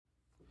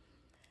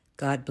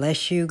God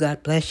bless you.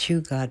 God bless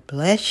you. God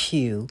bless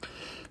you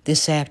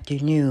this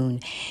afternoon.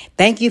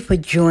 Thank you for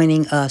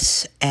joining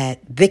us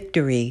at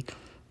Victory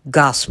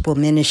Gospel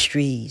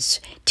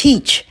Ministries.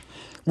 Teach,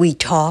 we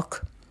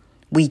talk,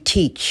 we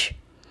teach,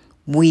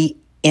 we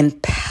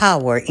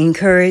empower,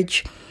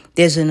 encourage.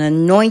 There's an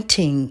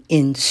anointing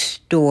in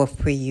store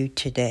for you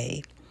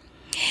today.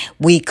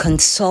 We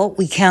consult,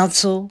 we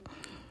counsel.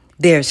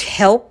 There's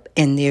help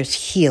and there's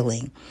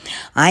healing.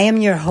 I am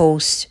your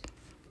host,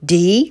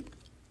 Dee.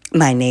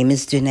 My name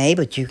is Danae,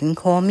 but you can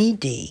call me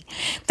Dee.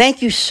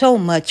 Thank you so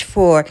much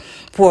for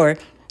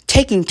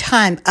taking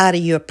time out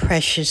of your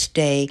precious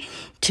day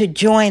to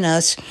join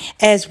us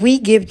as we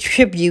give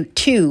tribute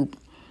to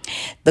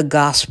the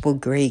gospel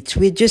greats.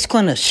 We're just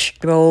going to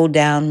stroll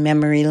down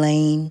memory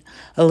lane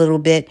a little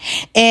bit.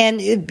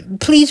 And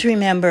please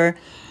remember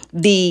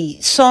the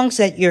songs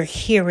that you're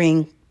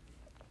hearing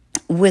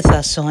with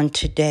us on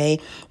today,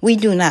 we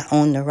do not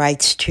own the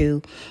rights to,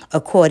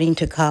 according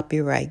to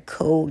copyright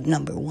code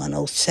number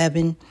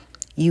 107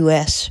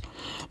 US,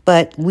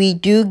 but we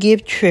do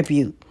give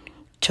tribute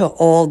to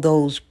all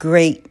those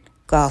great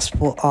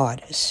gospel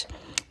artists.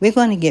 We're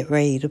going to get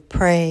ready to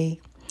pray.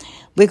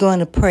 We're going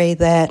to pray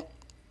that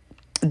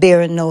there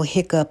are no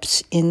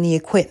hiccups in the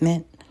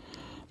equipment.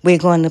 We're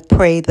going to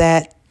pray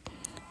that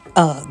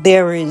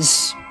there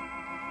is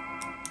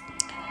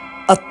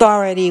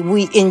authority,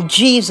 in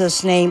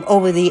Jesus' name,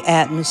 over the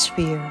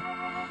atmosphere.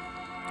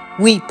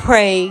 We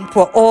pray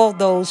for all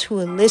those who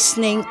are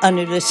listening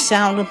under the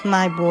sound of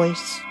my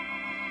voice.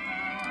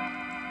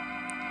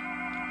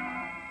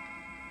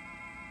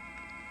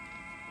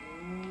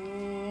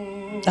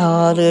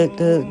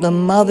 The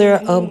mother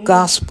of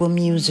gospel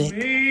music,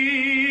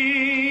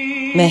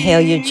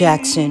 Mahalia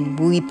Jackson,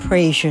 we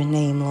praise your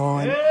name,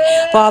 Lord.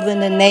 Father, in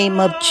the name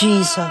of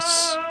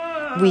Jesus,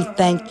 we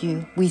thank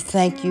you. We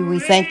thank you. We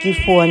thank you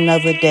for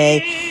another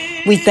day.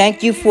 We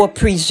thank you for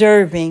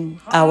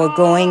preserving our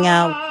going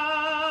out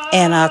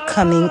and our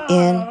coming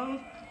in.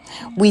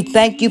 We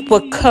thank you for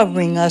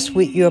covering us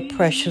with your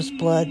precious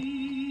blood,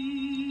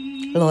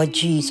 Lord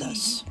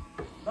Jesus.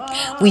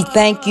 We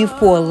thank you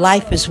for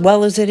life as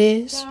well as it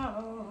is.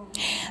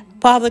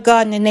 Father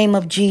God, in the name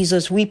of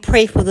Jesus, we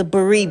pray for the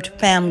bereaved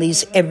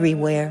families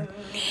everywhere.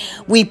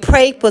 We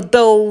pray for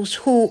those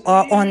who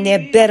are on their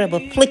bed of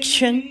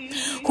affliction,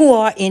 who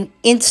are in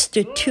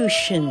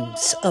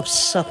institutions of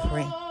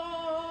suffering,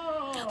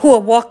 who are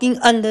walking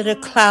under the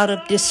cloud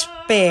of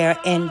despair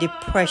and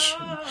depression.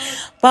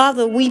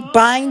 Father, we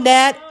bind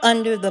that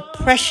under the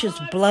precious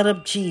blood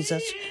of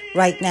Jesus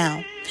right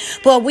now.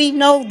 For we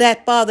know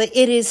that, Father,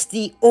 it is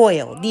the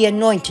oil, the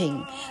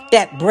anointing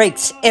that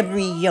breaks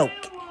every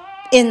yoke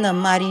in the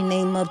mighty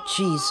name of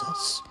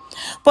Jesus.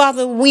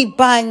 Father, we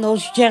bind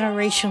those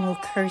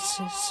generational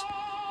curses.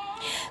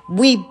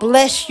 We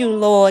bless you,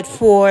 Lord,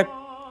 for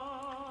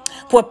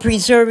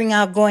preserving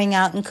our going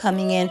out and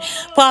coming in.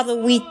 Father,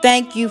 we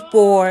thank you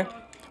for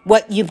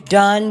what you've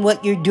done,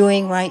 what you're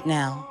doing right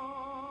now,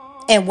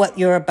 and what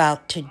you're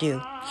about to do.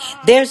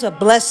 There's a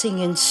blessing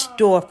in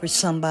store for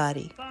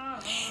somebody.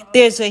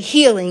 There's a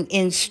healing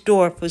in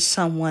store for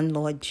someone,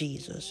 Lord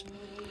Jesus.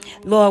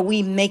 Lord,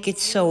 we make it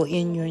so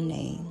in your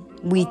name.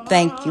 We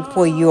thank you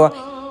for your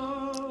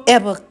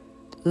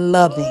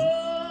ever-loving,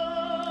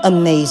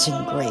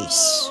 amazing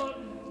grace.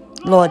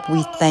 Lord,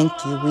 we thank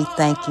you, we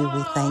thank you,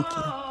 we thank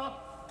you.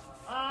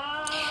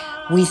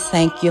 We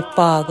thank you,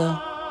 Father.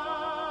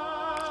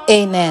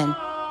 Amen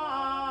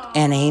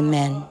and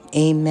amen,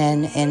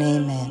 amen and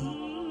amen.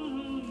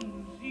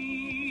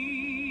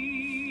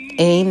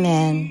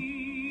 Amen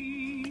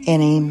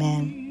and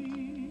amen.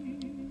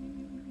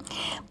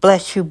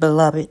 Bless you,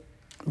 beloved.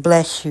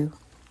 Bless you.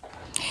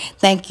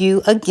 Thank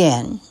you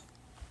again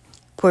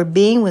for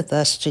being with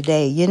us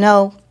today. You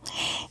know,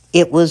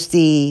 it was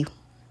the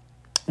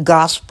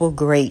gospel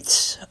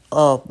greats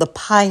of the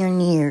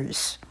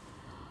pioneers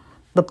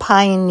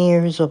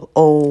of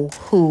old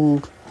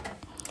who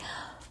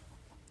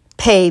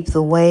paved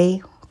the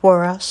way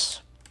for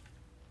us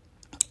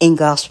in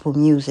gospel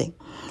music.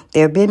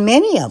 There have been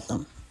many of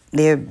them.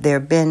 There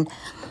have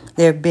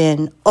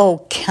been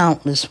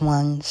countless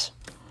ones.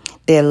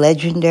 They're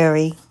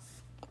legendary.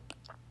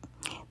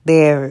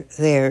 They're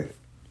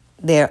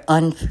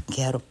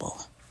unforgettable.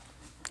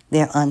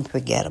 They're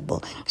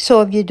unforgettable. So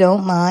if you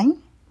don't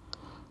mind,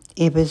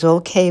 if it's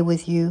okay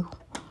with you,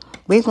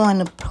 we're going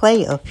to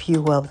play a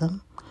few of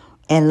them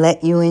and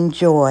let you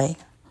enjoy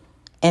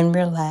and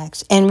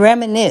relax and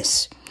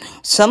reminisce.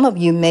 Some of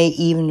you may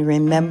even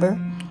remember.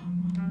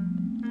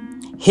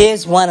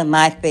 Here's one of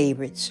my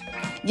favorites.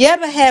 You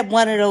ever had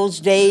one of those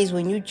days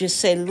when you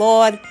just say,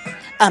 Lord,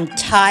 I'm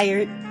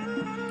tired.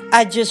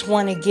 I just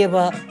want to give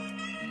up.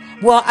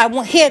 Well, I'm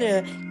here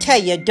to tell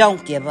you,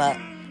 don't give up.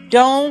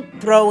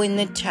 Don't throw in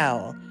the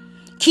towel.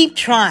 Keep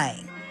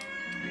trying.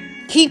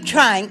 Keep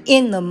trying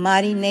in the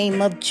mighty name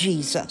of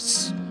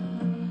Jesus.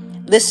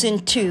 Listen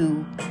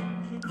to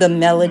the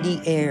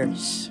melody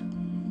airs.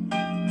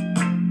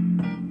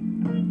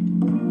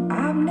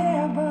 I've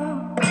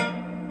never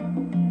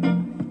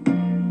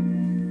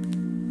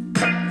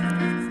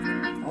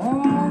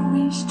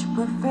always to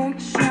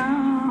perfection.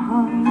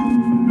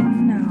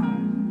 No.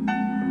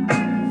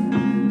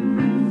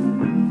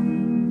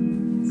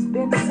 It's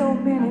been so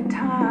many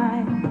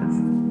times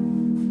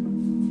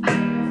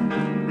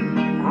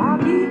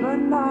I've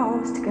even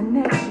lost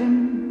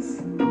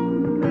connections.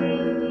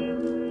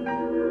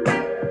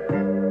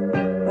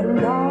 But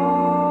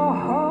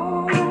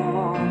Lord,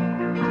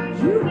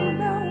 you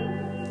know,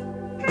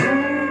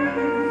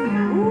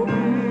 ooh,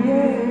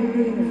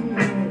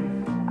 yeah,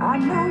 I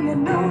know you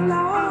know,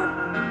 Lord,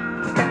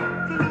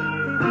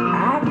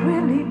 I've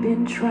really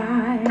been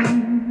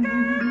trying.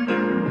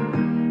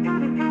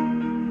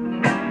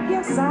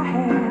 Yes, I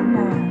have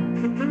now.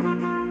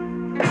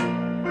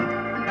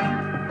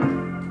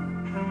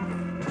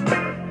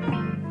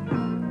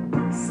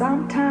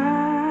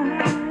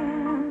 Sometimes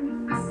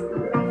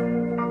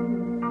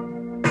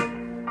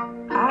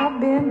I've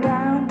been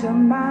down to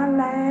my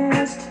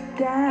last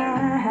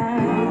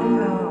dime.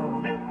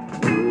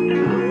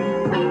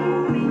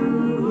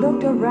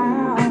 Looked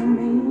around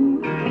me,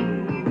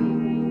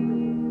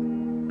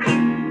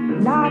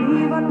 not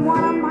even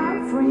one of my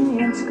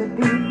friends could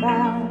be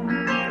found.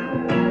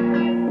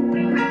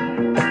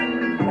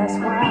 That's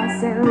why I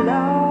said, Lord,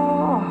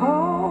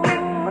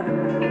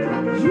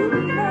 you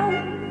know.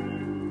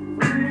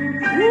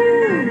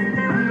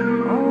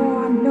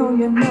 Oh, I know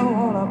you know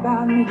all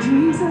about me,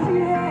 Jesus,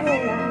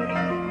 yeah.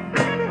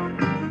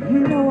 You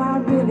know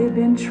I've really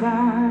been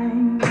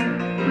trying.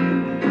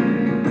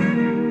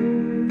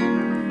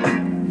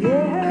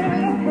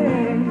 Yes.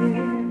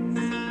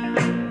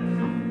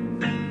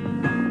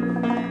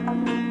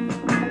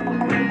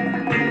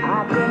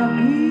 I've been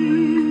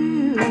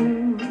abused.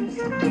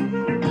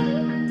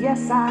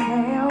 Yes, I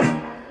have.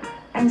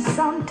 And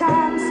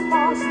sometimes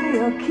falsely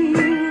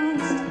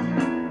accused.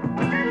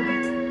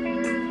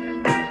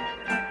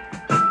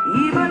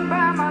 Even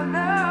by my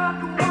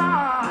loved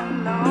one,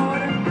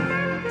 Lord.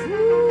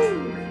 Ooh,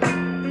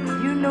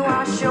 you know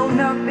I sure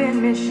enough been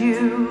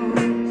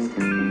misused.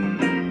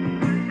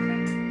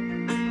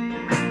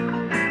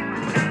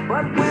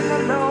 But when the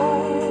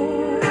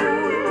load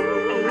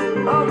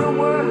of the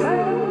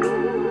world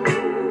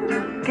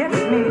gets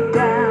me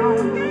down,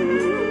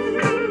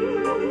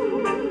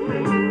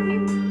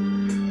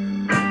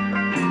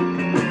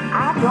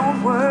 I don't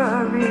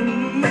worry,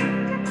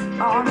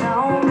 oh no.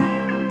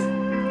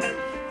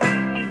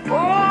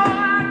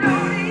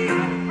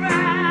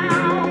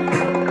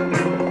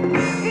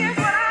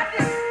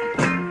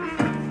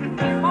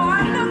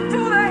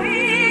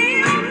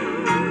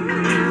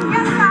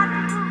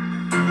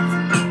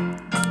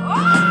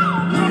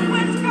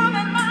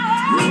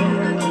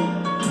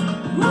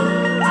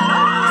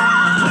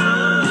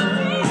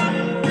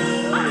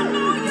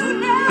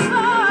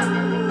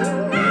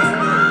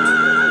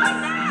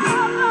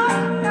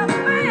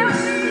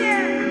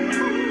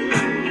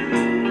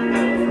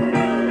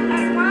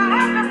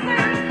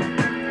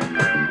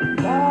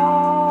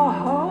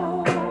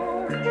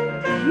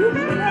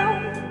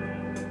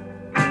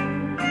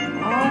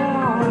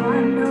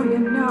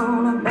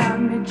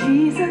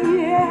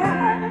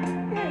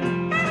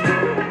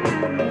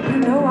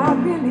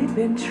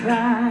 Been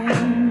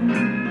trying.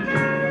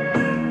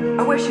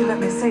 I wish you let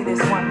me say this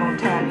one more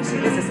time. You see,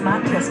 this is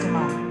my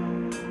testimony.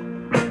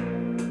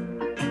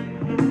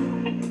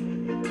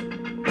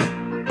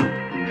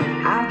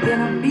 I've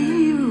been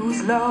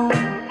abused, Lord,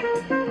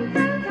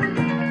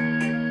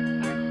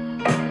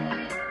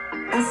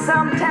 and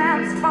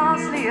sometimes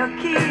falsely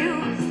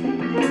accused,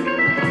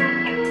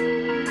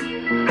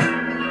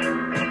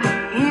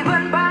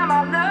 even by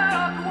my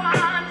loved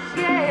ones,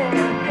 yeah.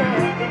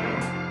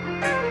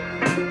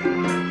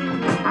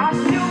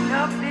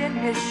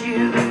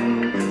 Misused.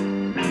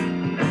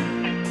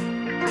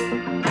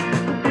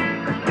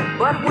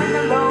 But when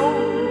the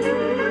load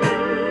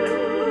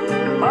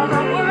of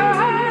the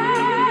world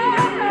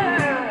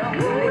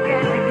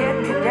began to get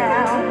me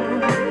down,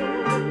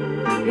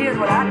 here's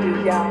what I do,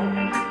 y'all.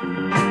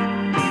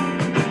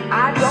 I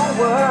don't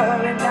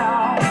worry now.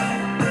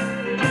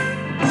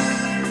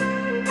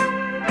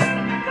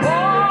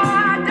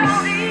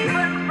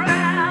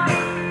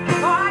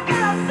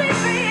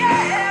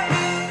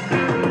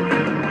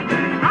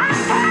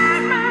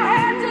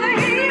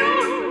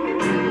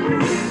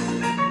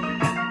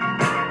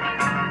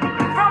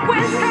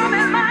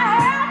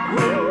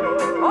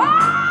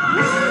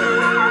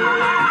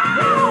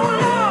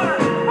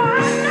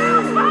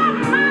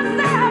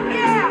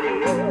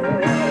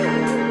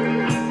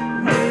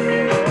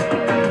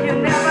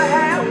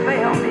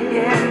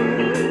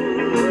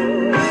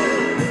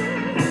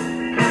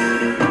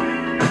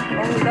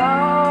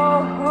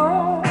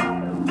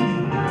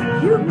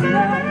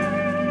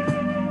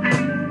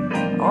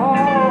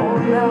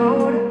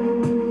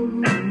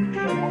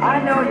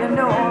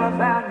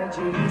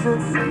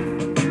 Jesus,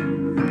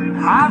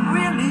 I've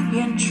really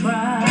been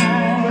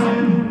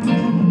trying.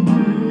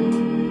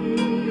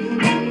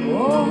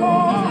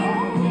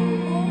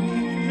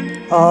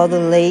 Oh, the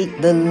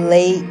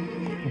late,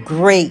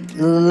 great,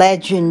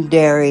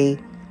 legendary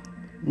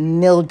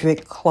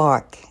Mildred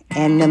Clark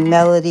and the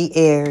Melody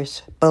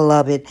Airs,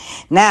 beloved.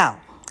 Now,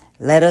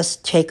 Let us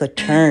take a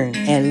turn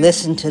and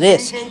listen to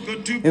this.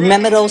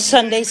 Remember those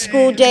Sunday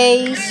school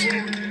days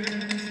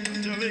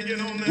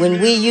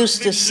when we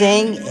used to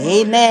sing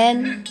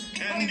Amen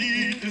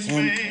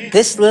and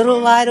This Little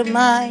Light of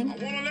Mine?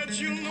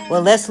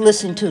 Well, let's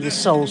listen to the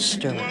Soul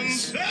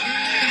Stirrers.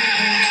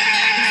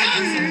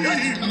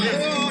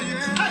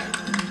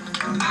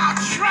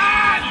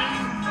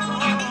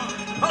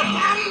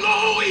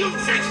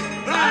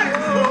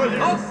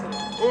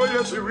 Oh,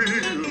 yes, it will.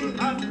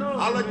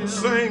 I like to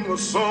sing a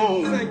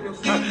song.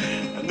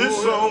 And this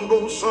song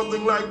goes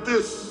something like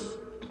this.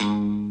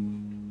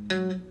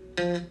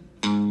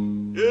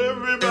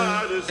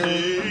 Everybody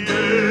say,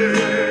 yeah.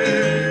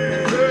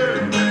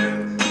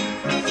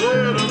 Say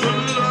the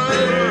Lord,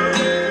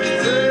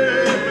 say,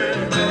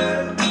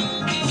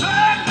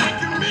 say it like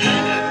you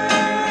mean it.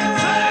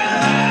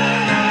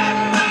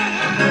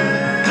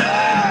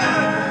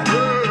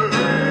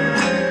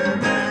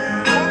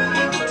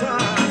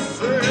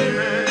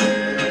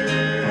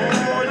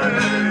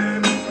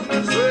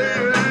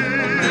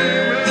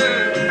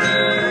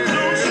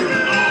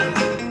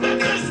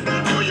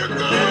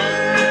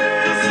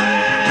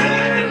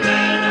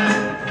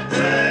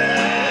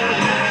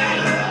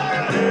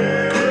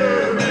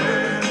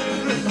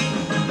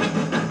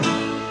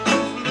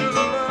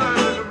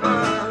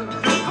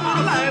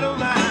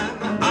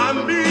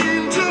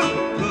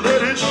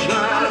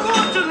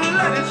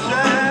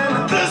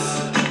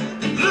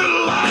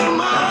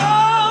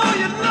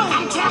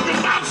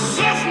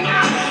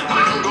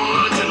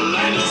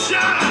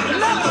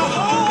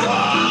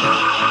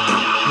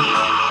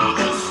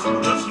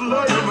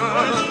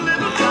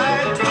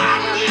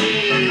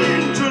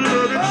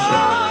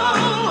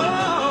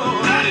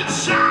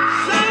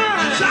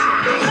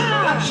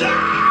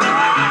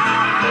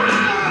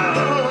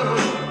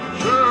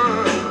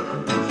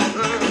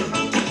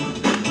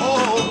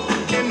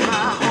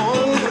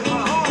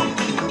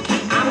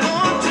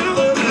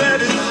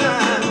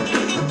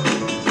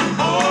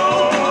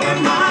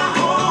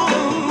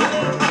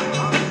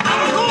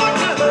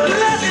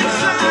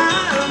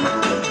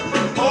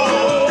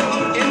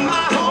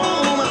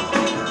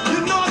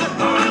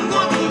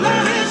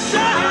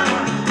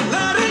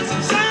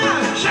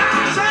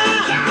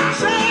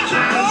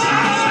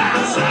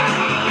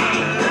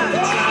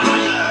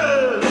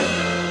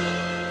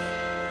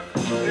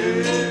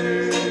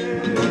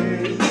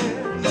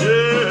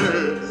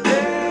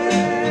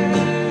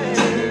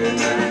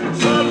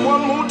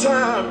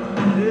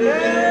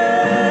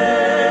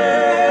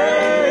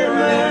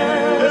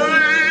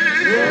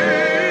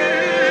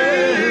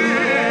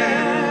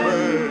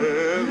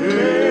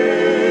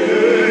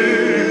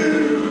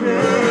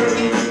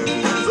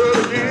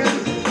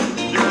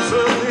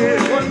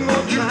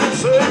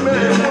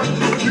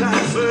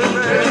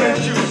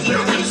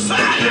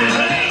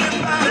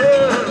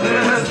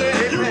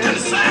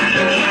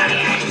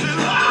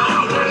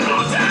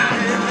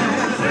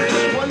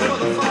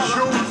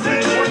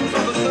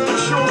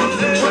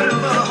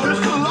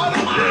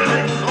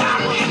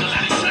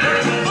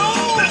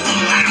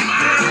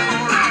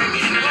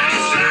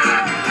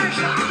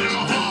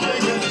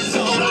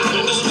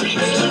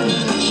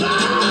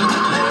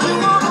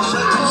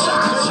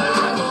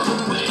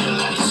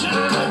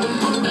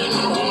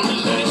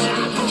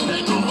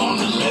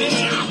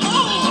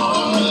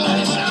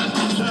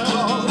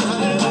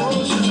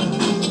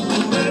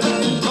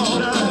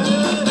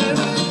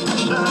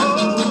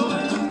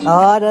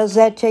 Oh, does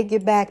that take you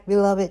back,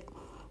 beloved?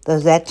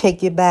 Does that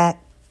take you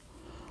back?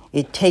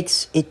 It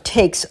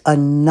takes a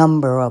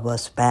number of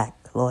us back,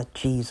 Lord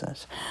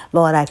Jesus.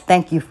 Lord, I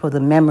thank you for the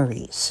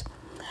memories.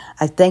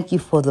 I thank you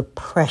for the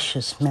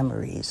precious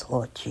memories,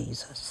 Lord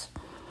Jesus.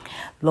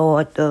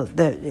 Lord,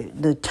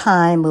 the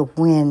time of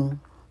when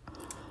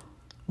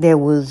there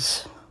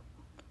was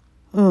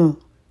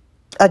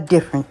a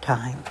different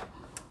time,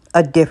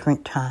 a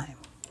different time,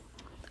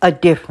 a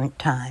different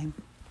time.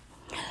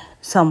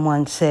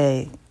 Someone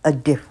say a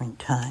different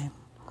time.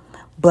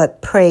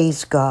 But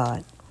praise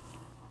God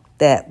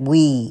that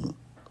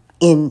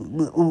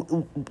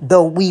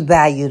though we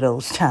value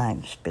those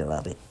times,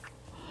 beloved.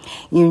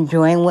 You're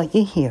enjoying what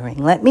you're hearing.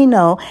 Let me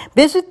know.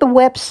 Visit the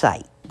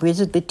website.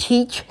 Visit the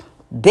Teach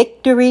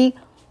Victory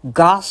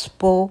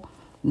Gospel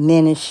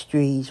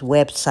Ministries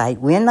website.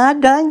 We're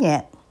not done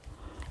yet.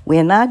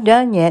 We're not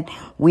done yet.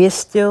 We're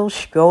still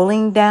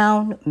strolling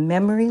down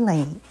memory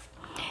lane.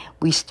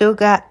 We still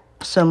got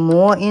some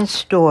more in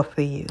store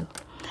for you.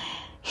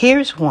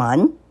 Here's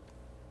one.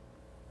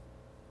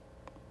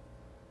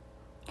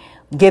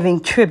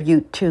 Giving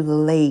tribute to the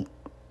late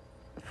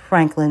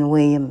Franklin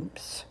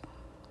Williams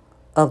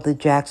of the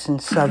Jackson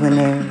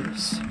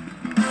Southerners.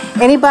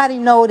 Anybody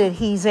know that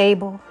he's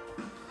able?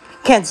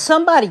 Can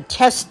somebody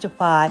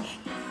testify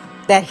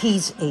that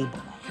he's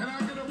able?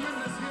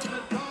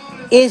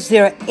 Is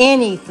there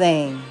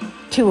anything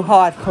too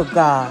hard for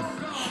God?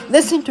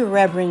 Listen to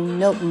Reverend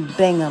Milton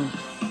Bingham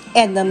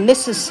and the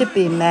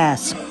Mississippi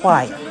Mass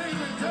Choir,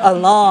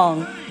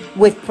 along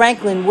with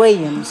Franklin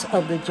Williams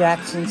of the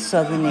Jackson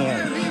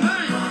Southerners.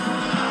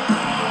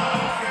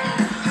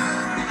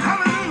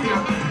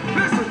 Hallelujah.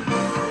 Listen.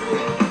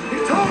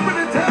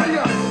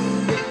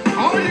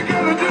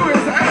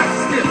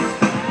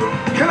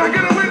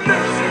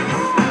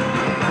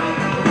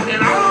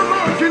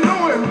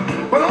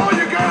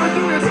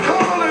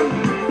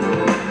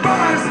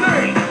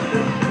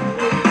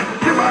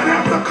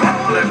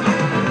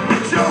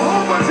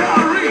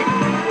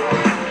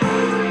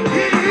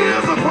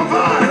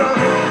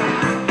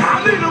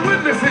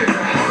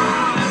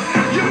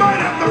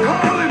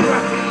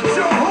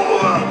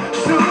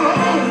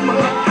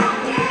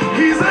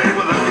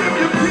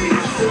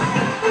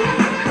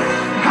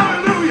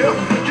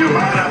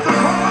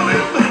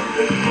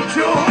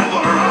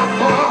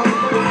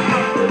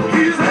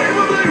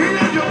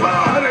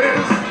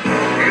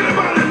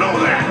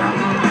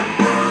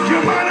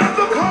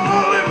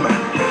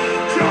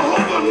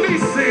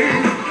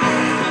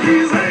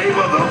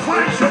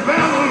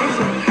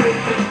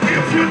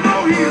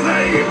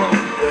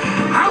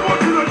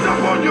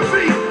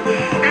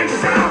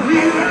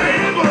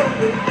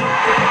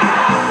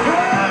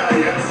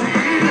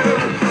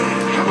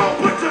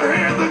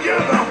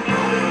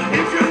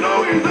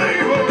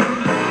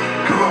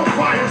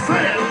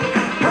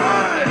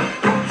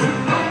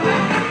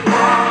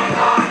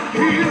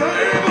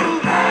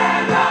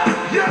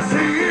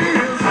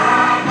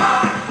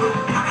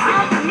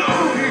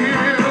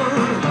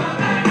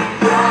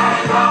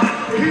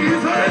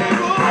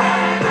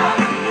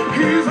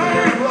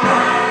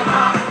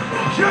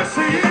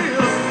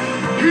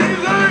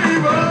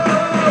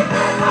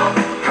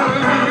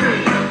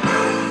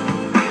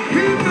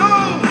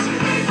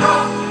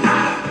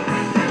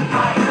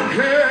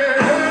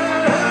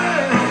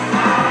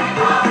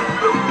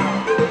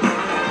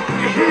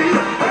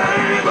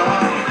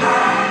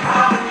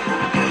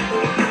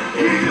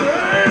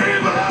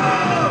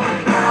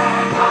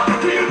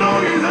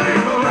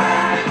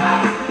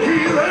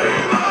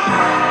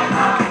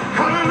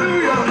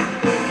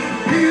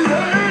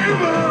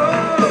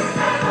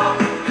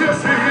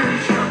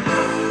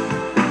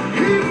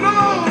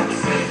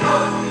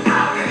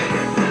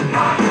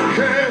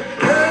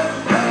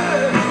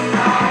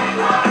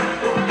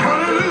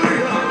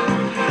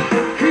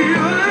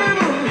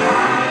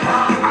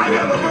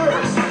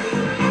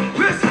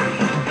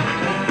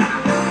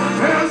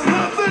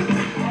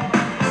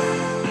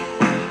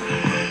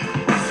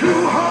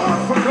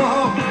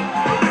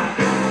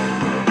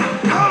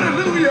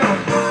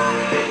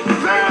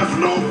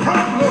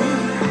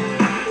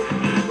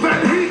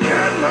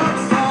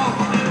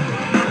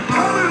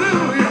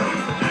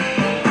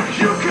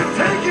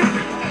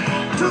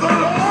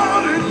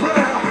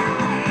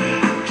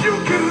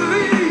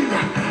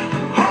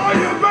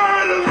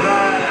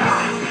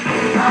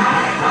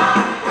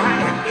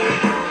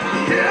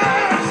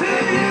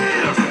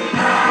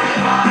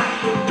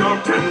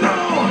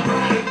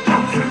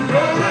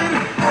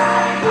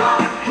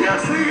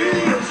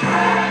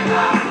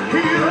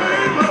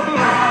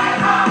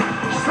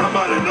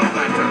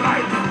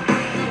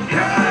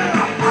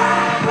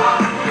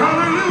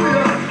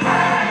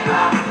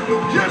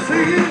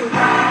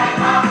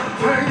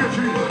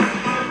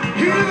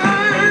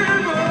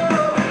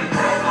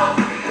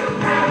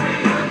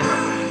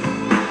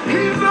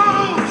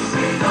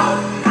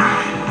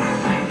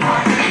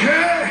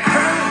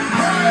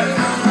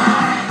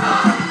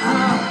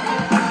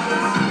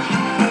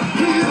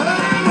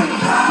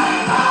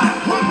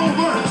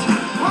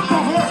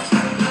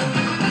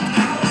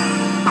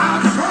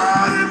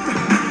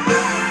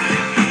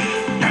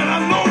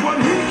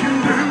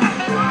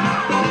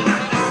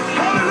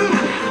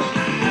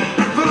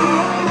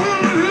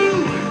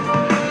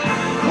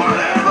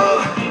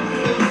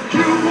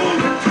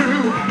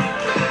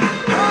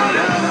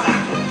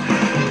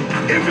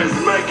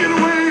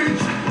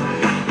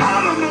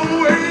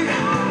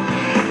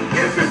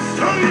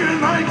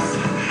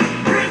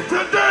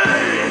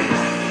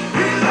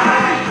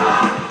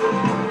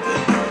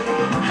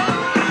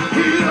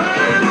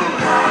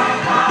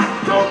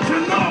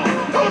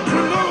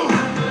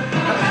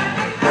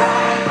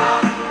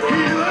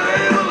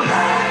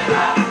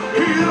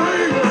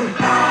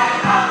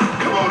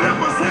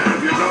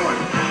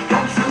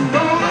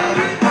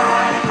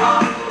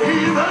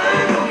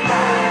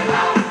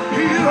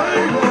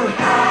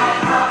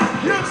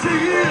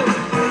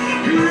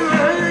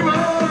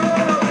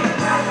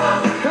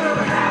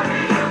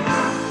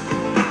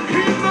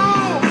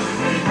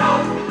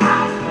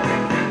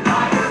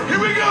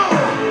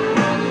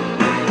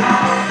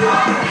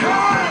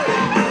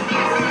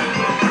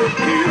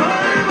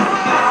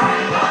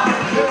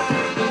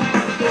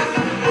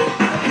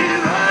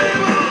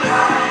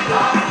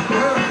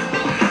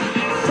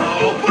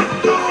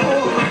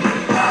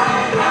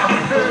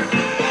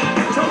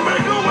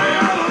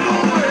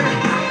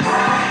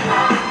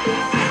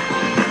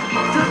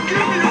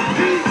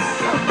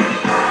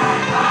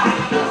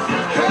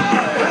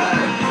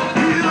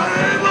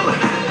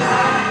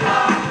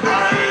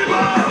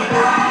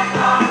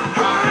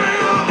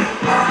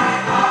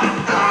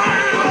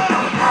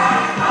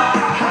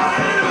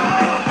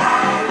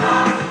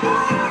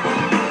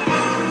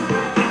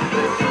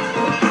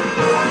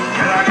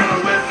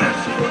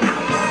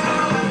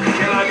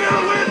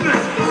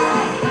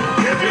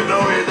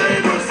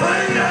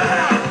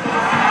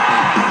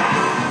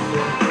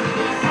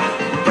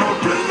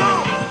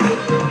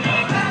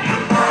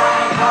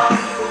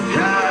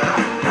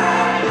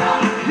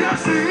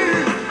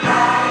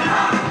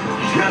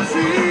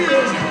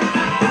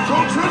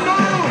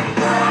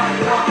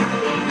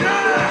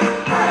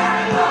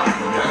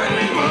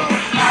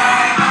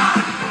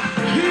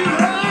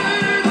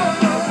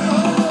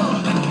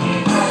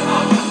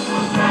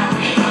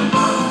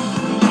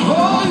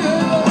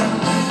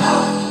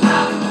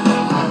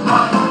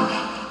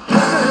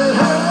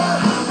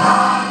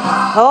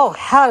 Oh,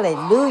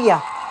 hallelujah.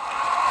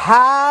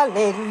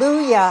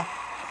 Hallelujah.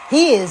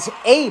 He is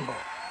able.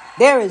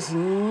 There is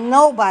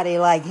nobody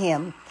like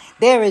him.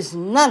 There is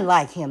none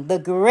like him, the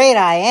great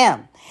I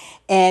am.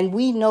 And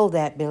we know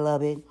that,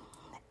 beloved.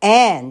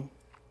 And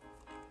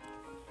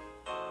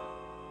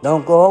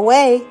don't go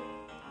away,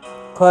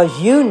 because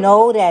you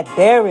know that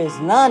there is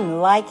none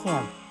like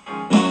him.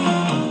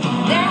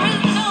 There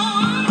is no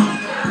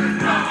one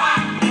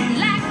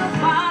like the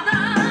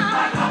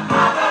Father.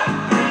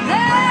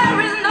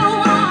 There is no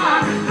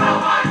one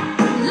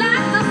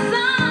like the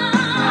Son.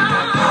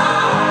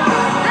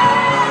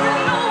 There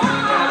is no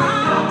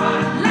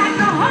one like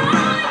the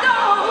Holy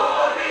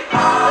Ghost.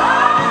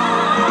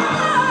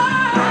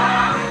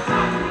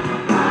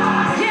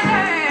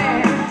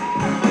 Yeah.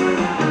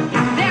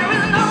 There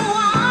is no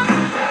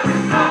one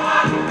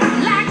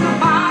like the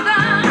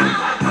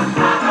Father.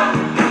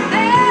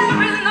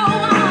 There is no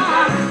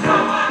one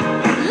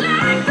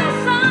like the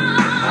Son.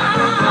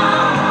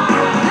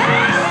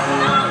 There is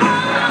no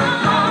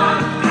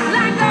one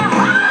like the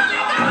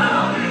Holy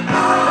Ghost.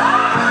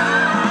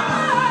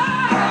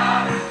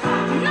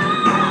 No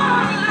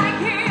one like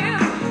him.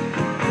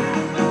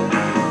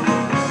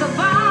 The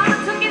Father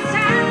took his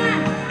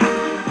time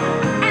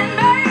and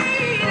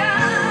made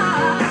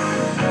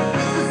us.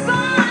 The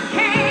Son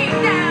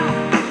came down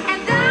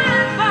and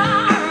died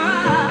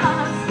for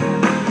us.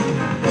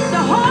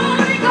 The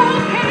Holy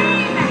Ghost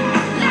came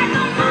like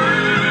a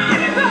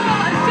mighty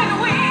rushing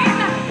wind,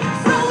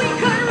 so we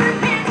could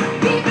repent,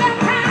 be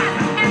baptized,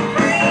 and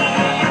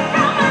free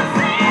from our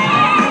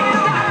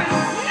sins. There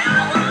is no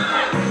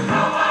one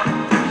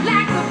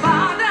like the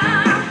Father.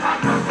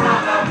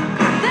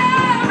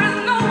 There is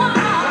no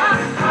one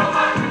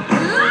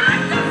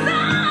like the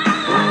Son.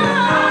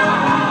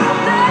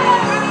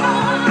 There is no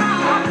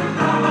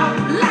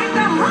one like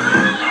the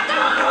Holy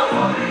Ghost.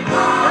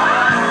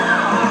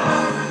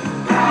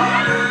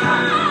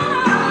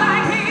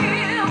 Like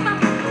him.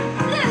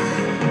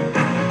 Listen,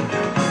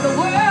 the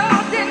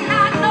world did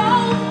not know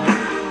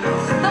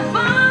the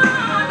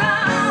Father,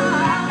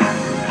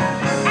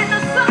 and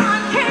the Son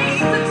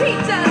came to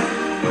teach us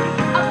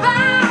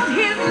about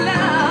his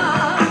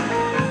love.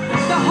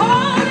 The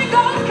Holy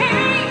Ghost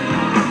came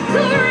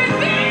to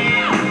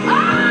reveal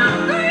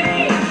all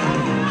three,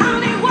 how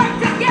they work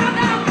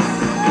together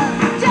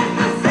just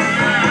to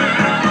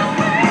set us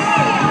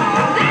free.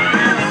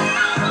 There is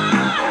no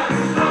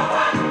one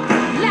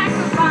like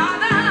the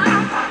Father.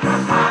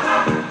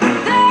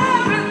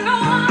 There is no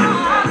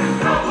one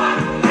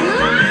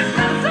like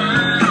the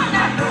Son.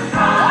 There is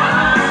no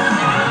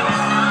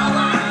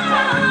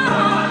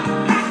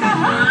one like the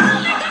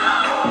Holy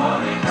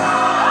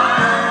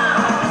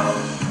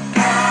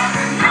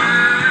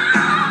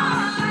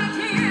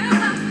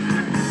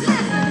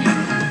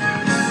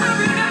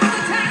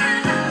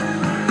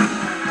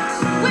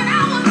when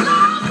I was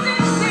lost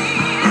in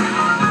sin,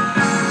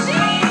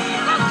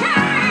 Jesus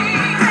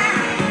came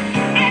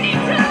and he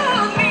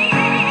took me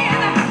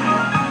in.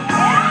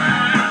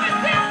 Ever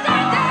since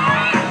that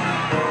day,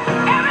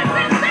 ever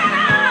since that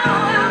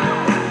hour,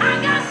 I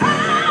got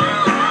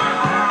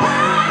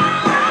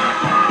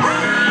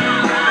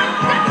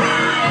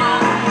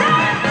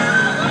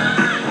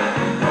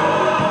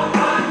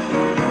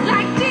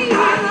like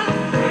Jesus.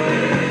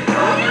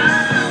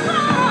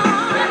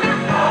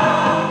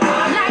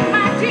 Like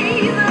my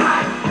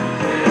Jesus,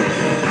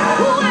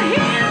 who will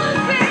heal the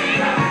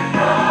sick,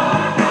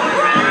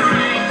 rise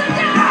the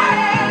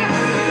dead,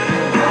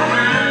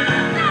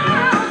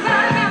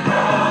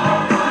 1,000,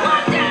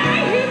 one day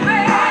he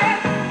fed.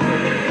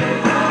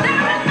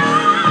 There is no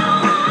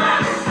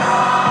one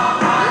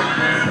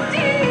like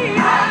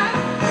Jesus,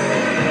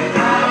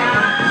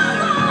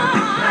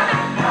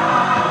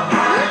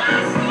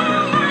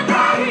 no one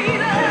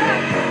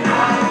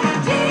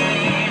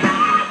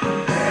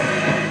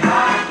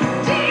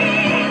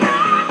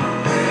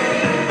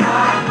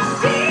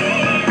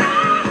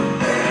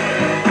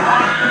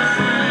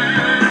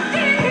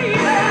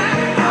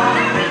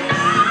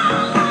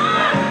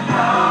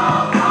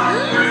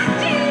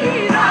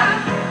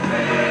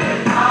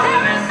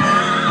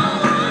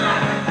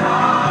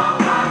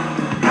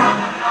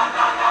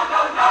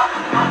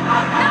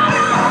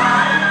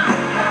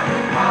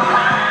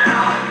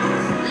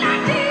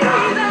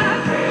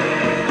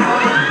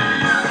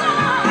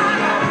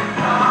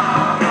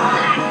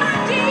like my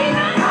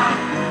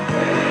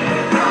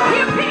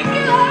He'll pick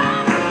you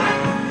up.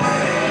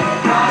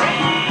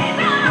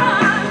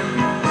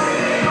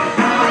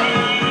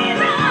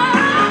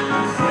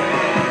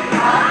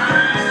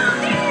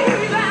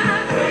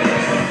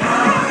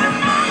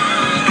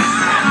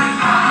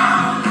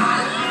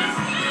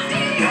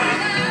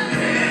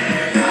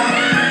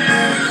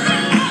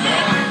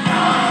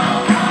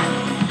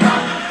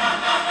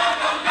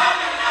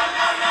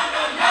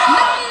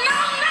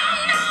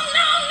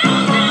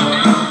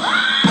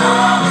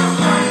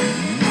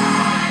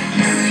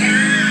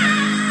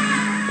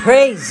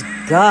 Praise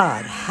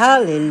God.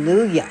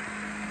 Hallelujah.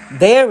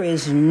 There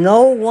is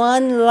no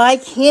one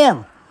like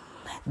him.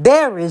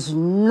 There is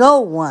no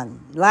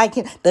one like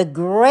him, the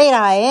great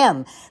I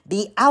am,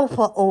 the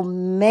Alpha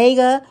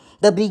Omega,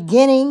 the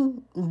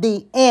beginning,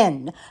 the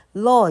end.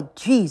 Lord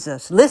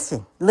Jesus,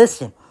 listen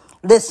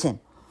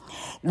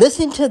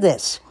to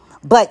this.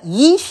 But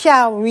ye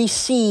shall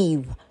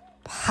receive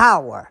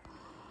power,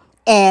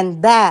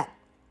 and that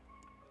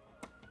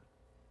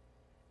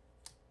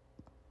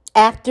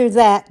after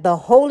that the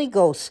Holy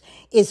Ghost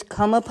is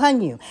come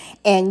upon you,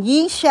 and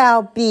ye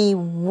shall be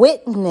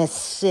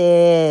witnesses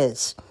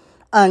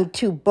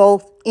unto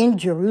both in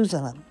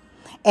Jerusalem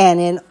and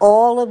in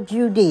all of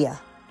Judea,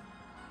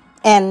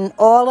 and in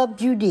all of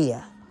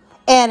Judea,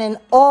 and in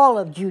all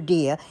of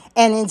Judea,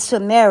 and in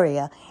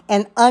Samaria,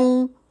 and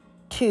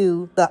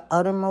unto the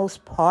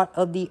uttermost part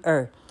of the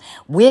earth.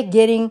 We're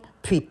getting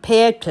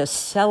prepared to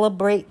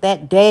celebrate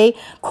that day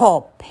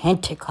called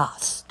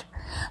Pentecost.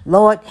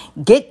 Lord,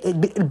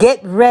 get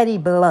ready,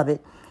 beloved.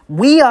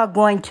 We are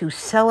going to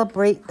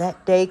celebrate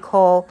that day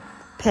called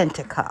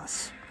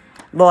Pentecost.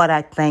 Lord,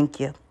 I thank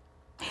you.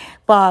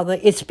 Father,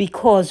 it's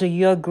because of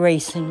your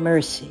grace and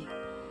mercy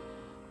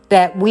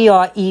that we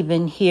are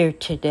even here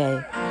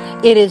today.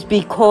 It is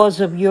because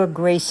of your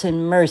grace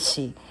and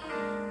mercy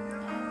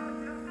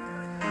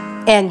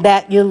and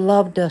that you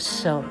loved us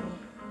so,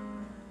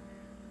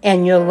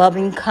 and your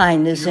loving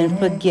kindness and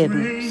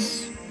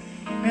forgiveness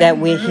that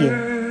we're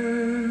here.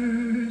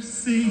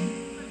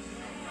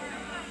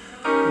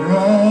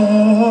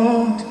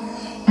 Brought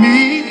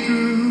me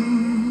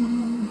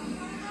through.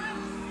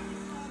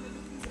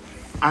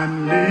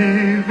 I'm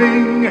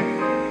living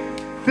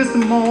this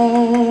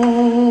moment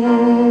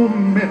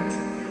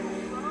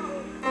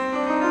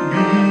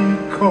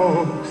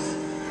because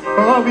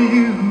of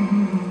you.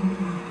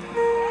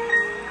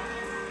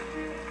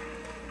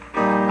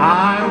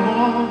 I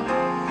want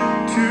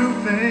to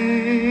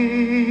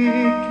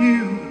thank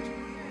you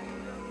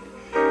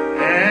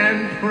and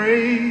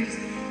praise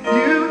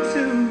you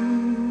too.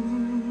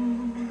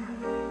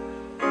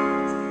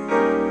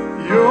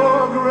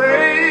 Your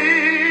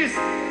grace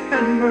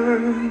and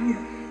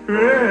mercy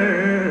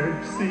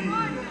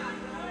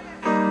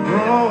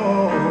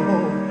brought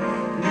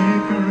me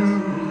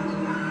through.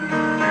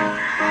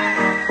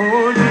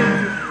 Oh,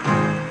 Jesus,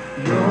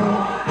 your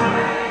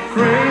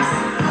grace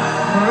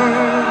and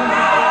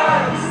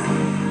mercy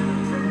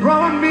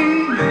brought me.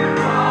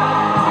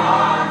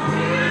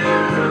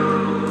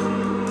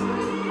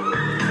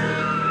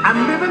 I'm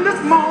living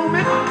this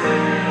moment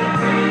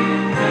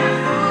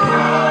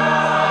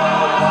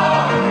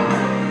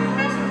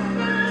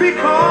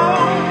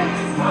because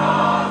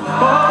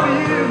of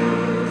you.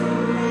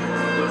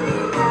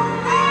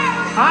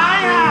 I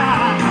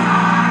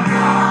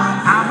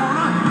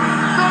wanna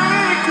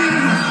thank you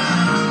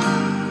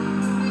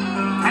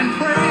and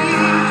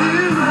praise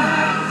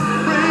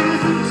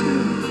you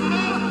too.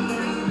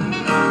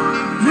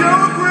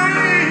 Your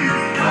grace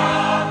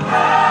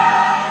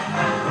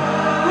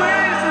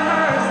and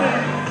mercy,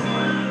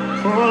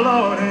 oh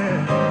Lord,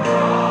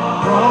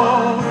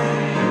 brought me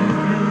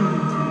through.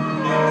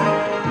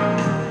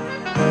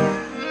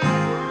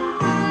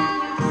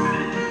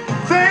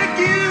 Thank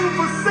you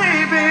for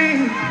saving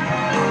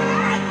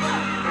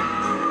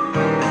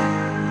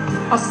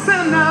a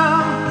sinner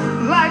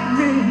like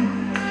me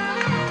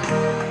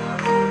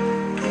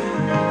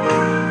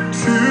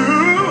to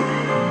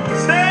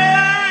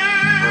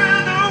tell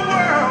the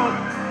world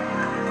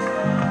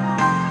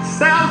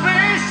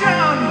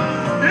salvation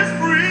is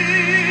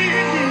free.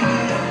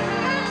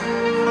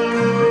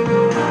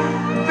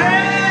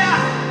 There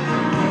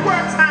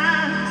were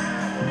times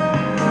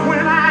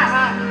when I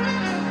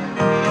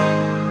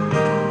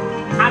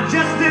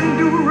just didn't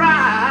do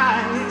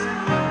right.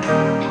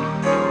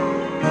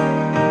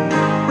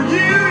 But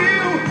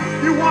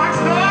you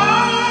watched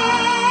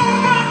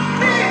over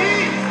me,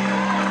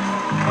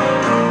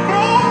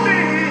 for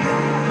me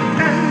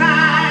at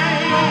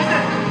night.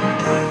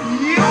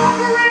 Your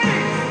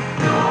grace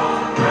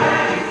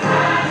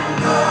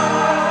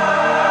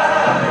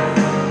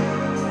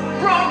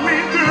brought me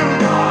through.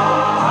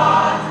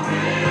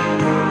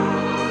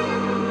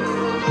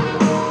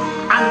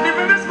 I live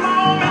in this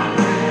moment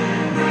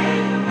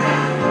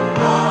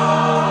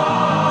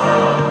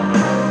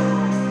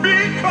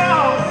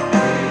because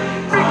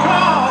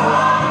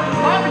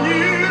of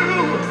you.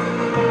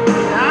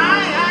 I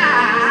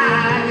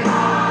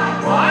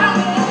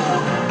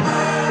want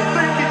to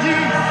thank you,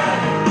 Jesus.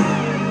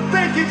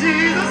 Thank you,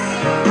 Jesus,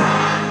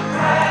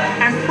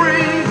 and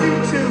praise you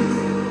too.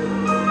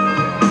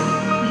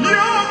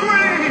 Your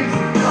grace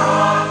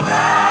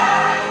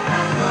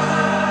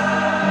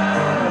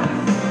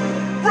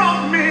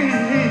brought me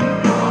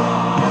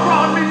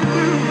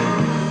through.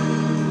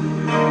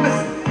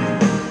 Listen,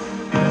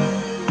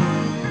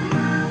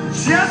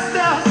 just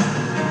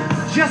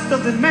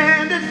as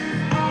demanded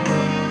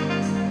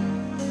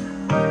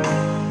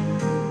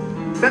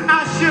that I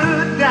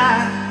should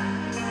die,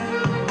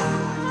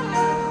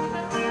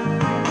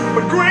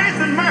 but grace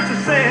and mercy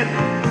said,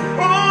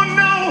 oh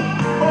no,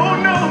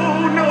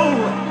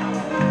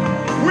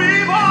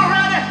 we've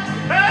already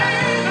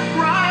paid the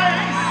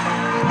price.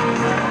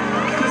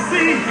 You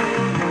see,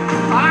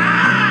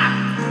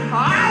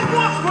 I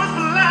once was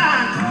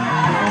blind,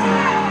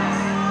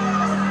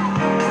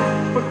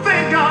 but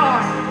thank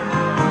God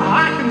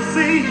I can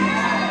see.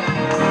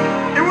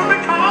 It was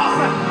because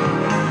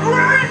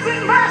grace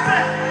and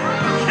mercy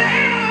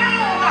came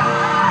along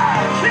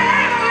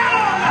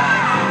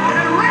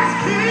and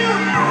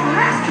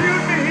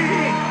rescued me.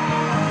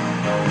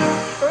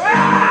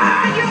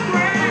 You're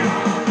great.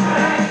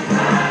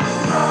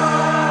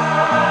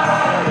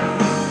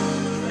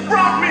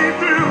 Brought me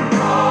through.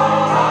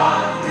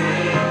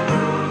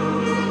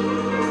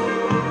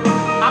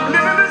 I'm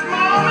living this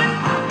moment.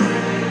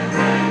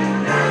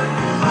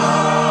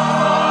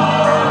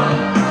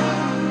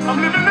 I'm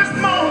living this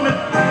moment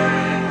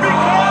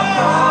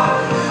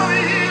because of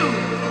you.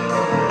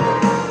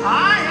 I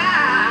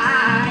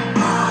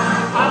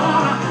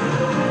wanna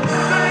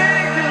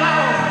thank you,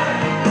 Lord.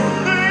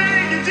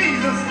 Thank you,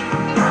 Jesus.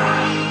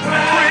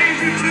 Praise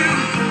you too.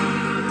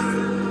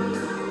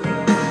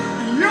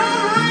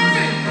 You're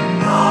great.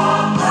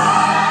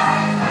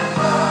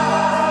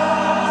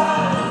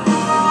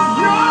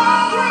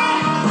 You're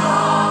great.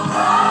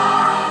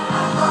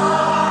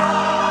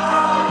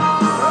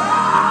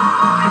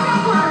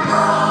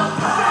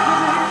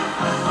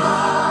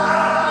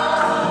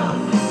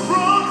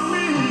 Brought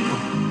me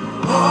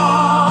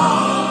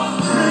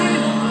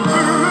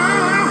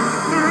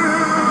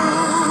through.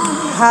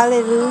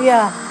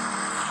 Hallelujah.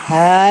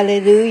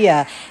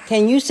 Hallelujah.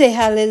 Can you say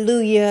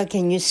hallelujah?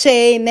 Can you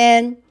say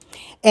amen?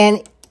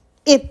 And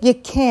if you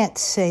can't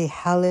say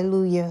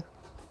hallelujah,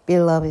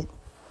 beloved,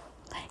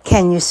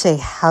 can you say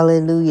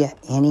hallelujah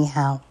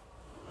anyhow?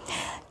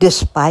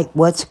 Despite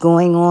what's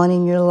going on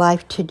in your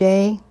life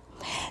today,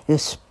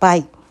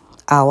 despite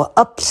our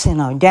ups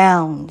and our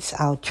downs,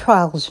 our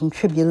trials and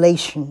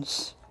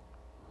tribulations,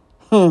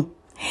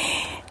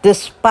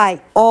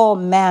 despite all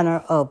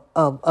manner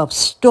of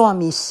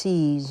stormy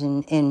seas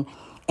and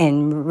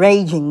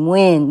raging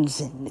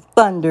winds and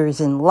thunders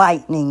and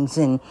lightnings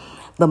and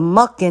the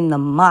muck and the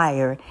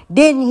mire,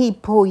 didn't he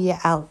pull you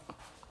out?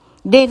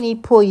 Didn't he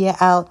pull you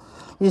out?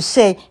 You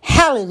say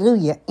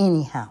hallelujah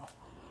anyhow.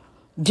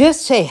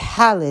 Just say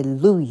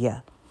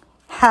hallelujah.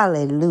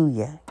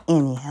 Hallelujah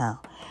anyhow.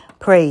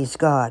 Praise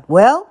God.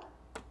 Well,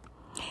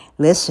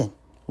 listen,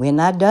 we're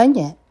not done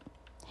yet.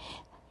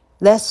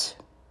 Let's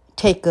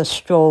take a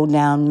stroll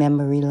down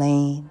memory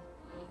lane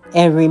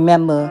and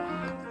remember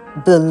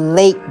the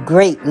late,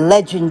 great,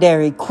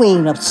 legendary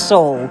Queen of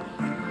Soul.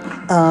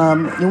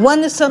 You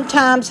wonder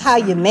sometimes how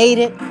you made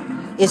it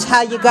is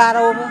how you got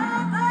over.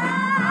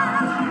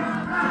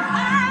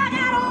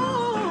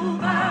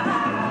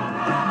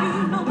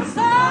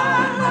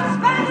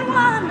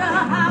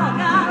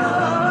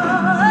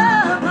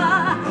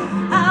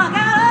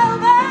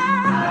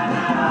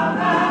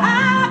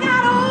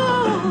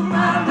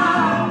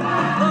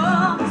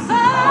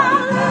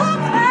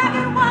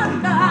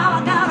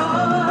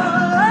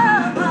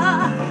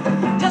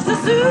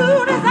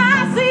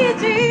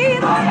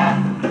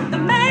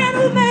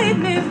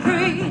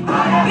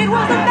 It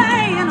was a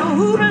man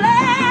who bled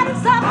and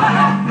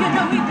suffered. You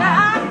know he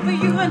died for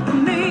you and for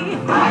me.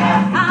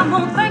 I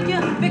won't thank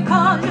you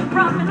because you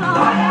brought me, Lord.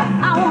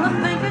 I want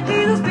to thank you,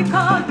 Jesus,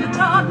 because you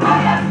taught me.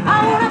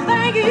 I want to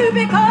thank you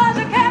because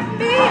you kept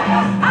me.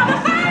 I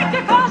want to thank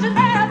you because you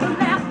never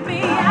left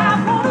me.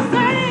 I want to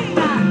sing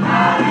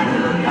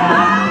hallelujah.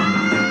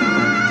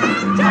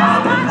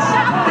 Just one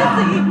shout this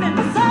evening.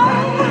 The soul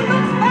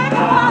looks back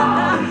and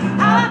wonder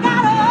how I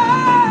got over.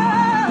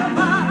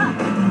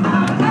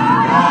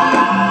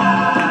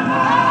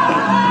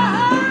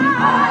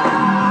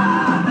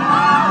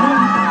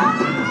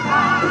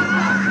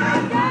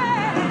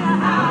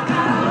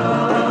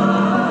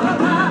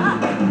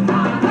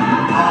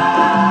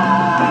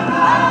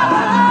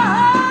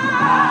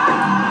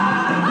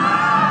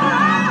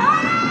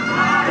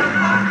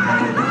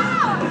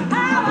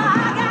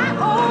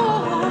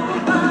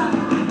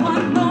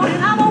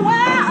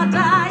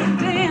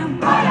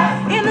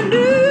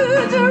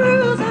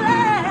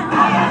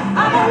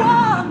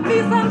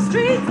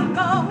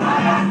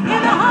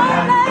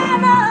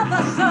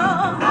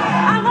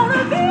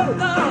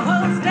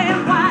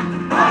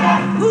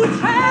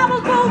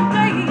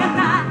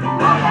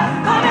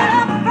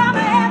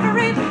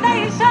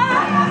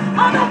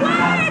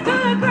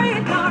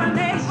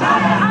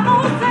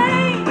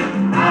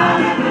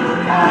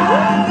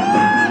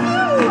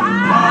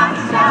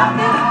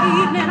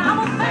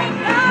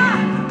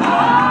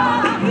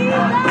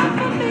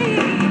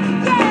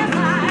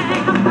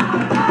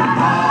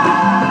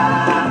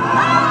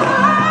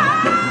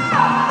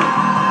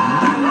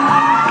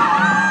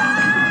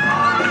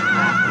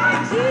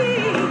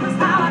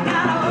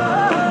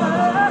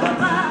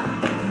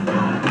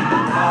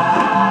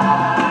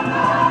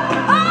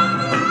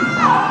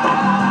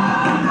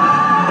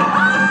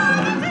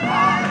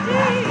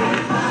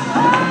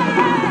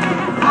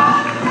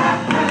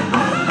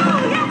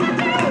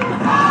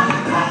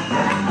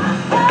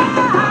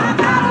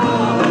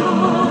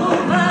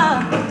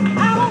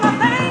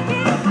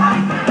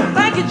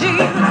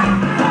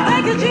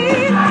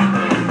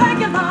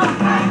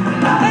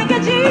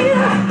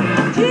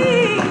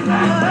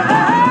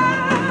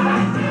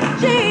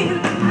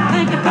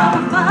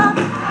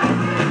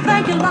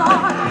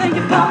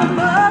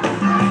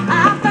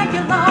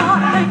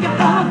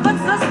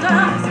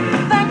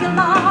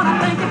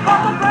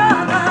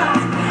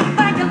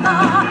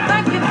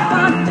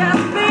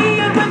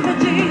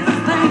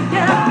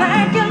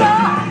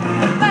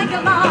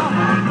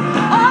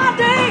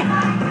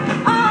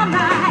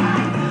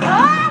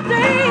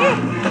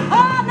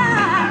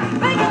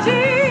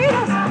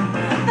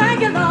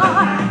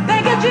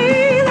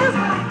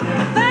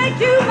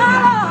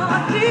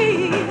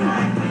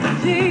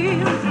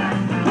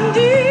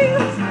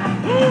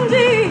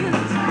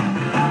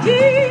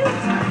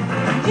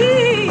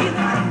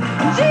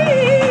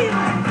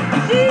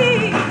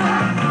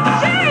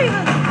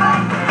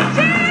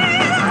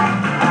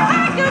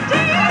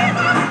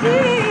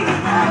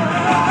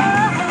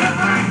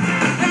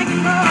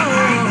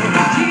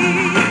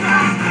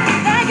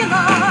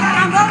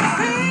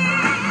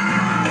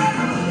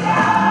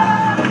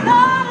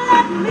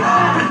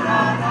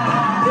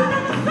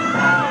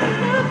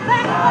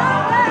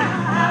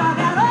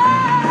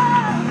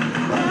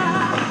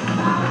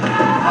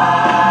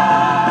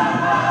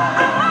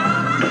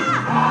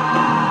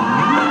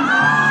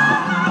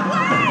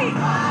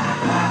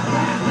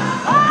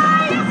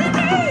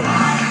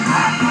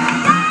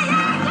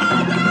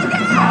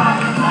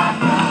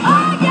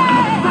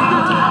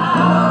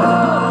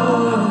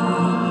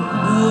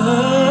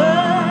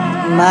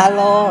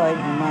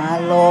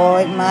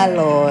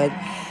 Lord.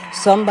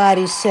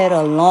 Somebody said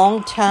a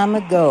long time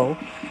ago,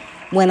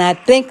 when I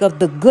think of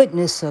the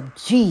goodness of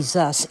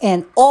Jesus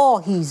and all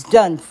he's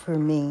done for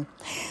me,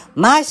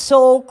 my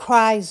soul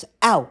cries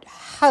out,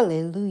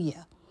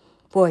 hallelujah,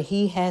 for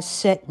he has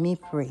set me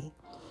free.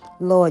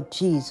 Lord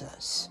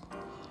Jesus,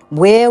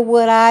 where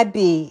would I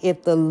be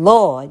if the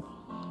Lord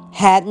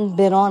hadn't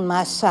been on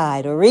my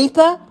side?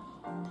 Aretha,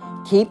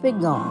 keep it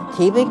going,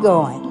 keep it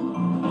going.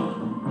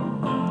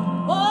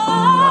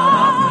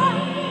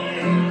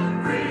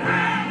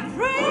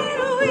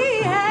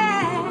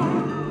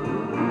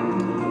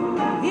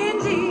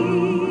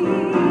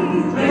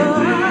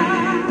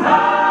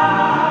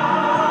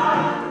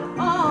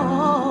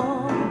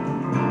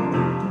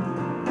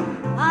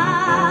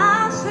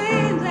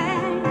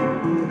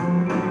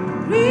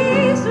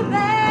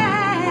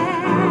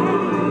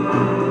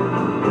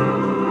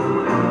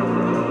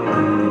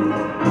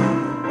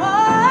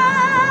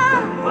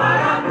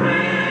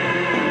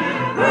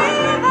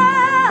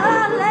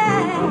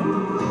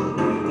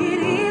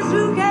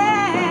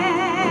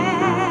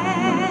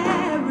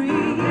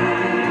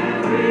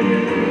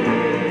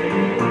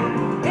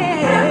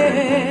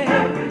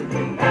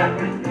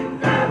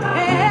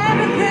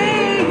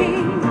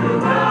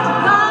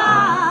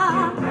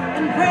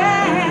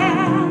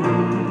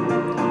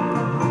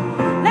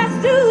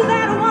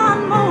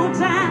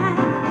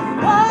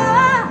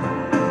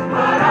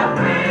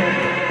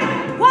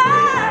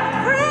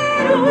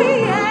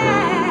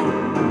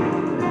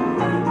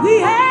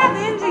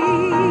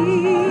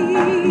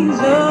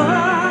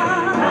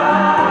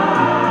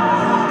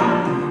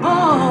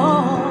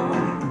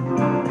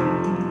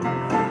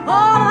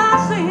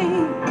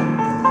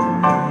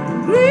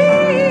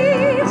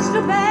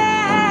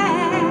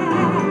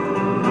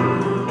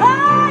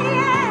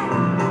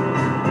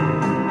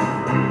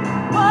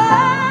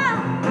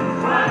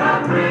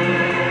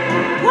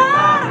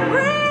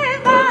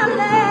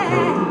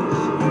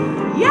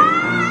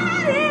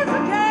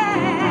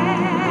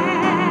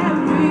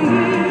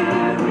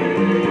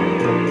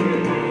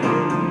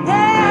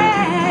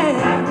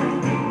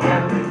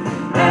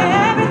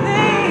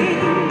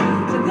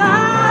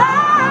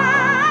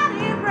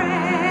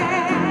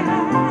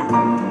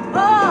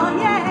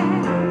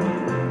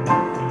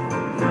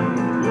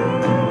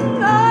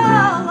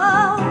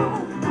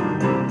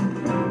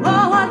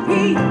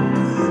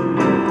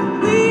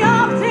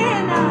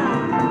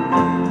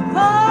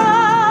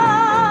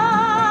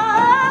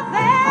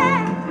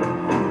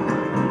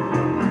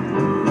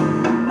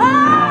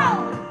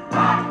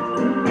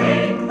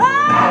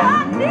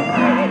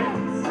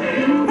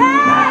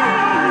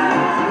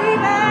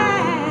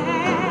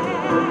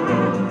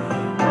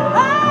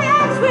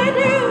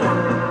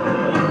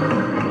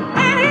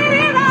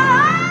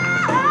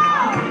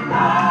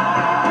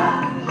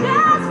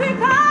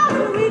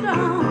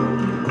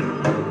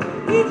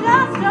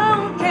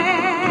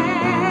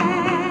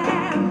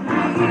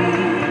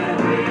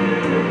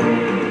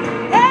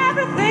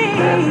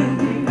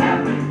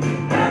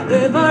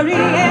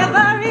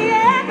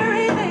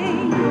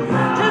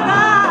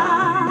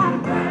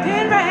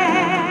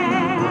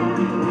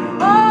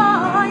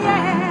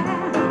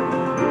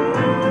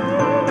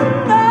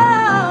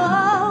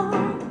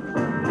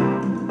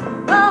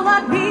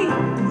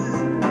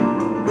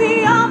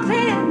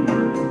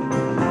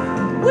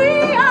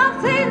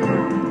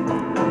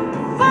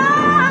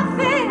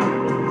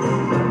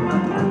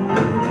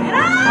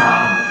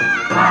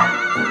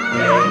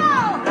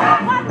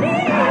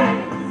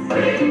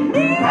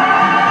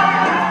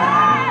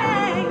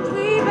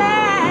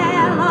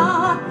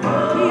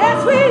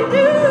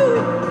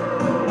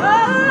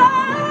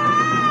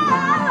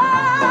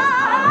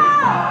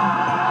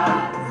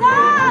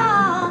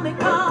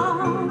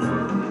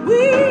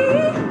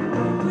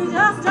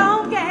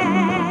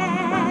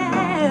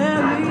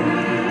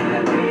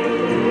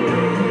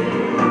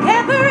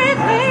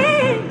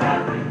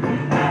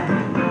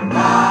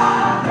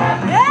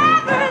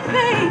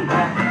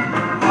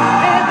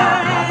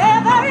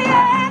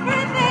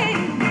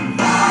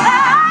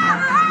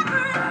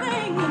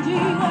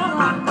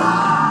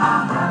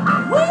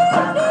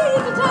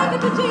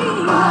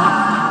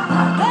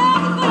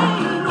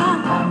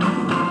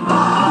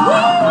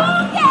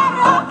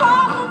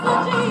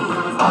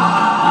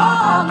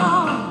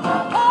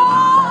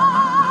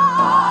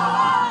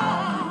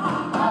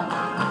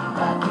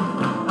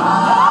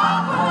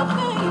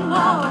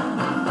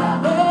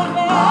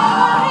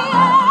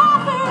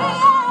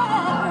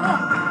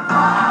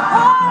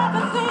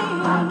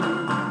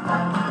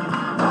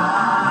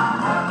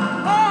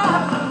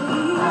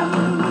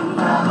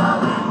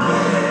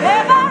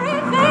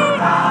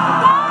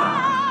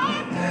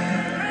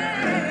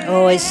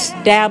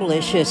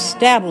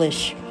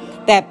 Establish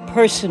that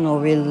personal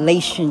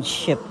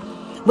relationship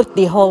with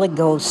the Holy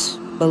Ghost,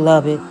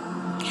 beloved.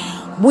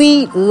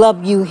 We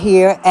love you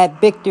here at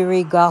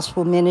Victory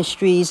Gospel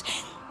Ministries.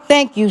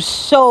 Thank you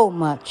so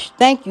much.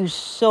 Thank you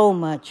so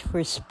much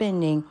for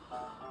spending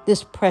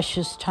this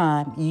precious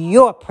time,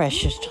 your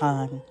precious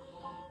time,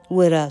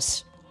 with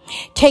us.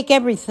 Take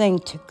everything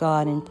to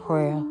God in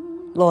prayer,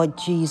 Lord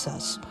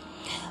Jesus.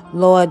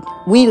 Lord,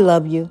 we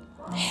love you.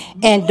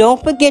 And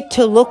don't forget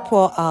to look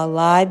for our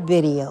live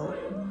video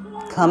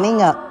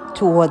coming up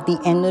toward the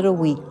end of the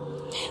week.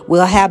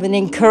 We'll have an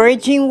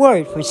encouraging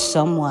word for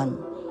someone.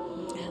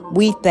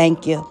 We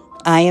thank you.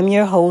 I am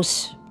your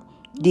host,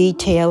 Dee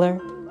Taylor.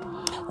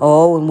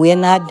 Oh, and we're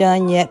not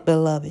done yet,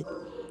 beloved.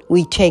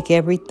 We take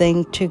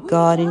everything to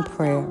God in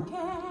prayer.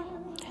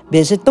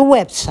 Visit the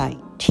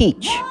website,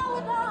 Teach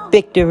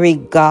Victory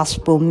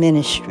Gospel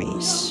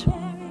Ministries.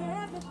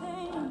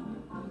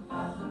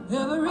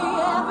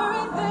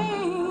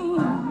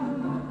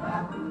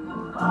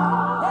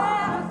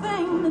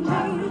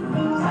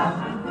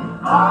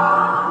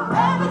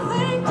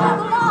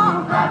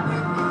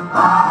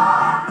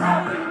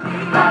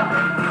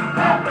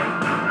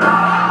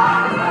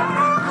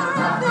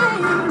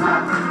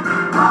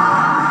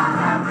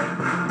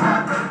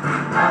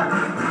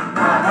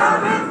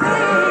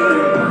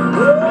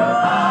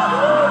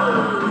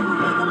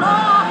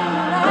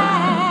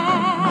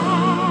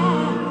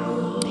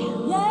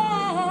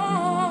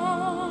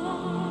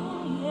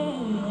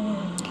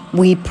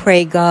 We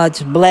pray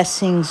God's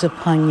blessings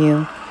upon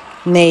you.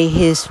 May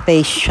his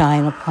face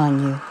shine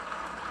upon you.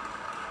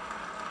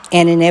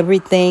 And in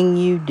everything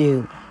you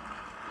do,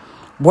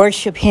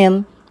 worship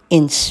him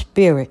in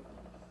spirit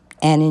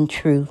and in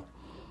truth.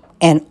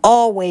 And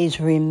always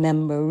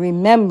remember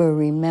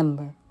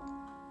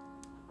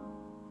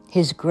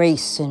his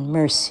grace and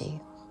mercy.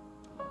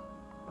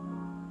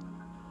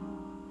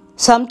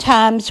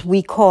 Sometimes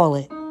we call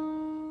it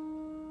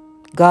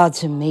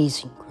God's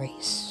amazing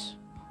grace.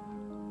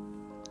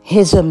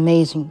 His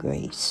amazing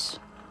grace.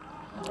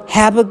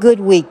 Have a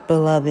good week,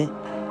 beloved.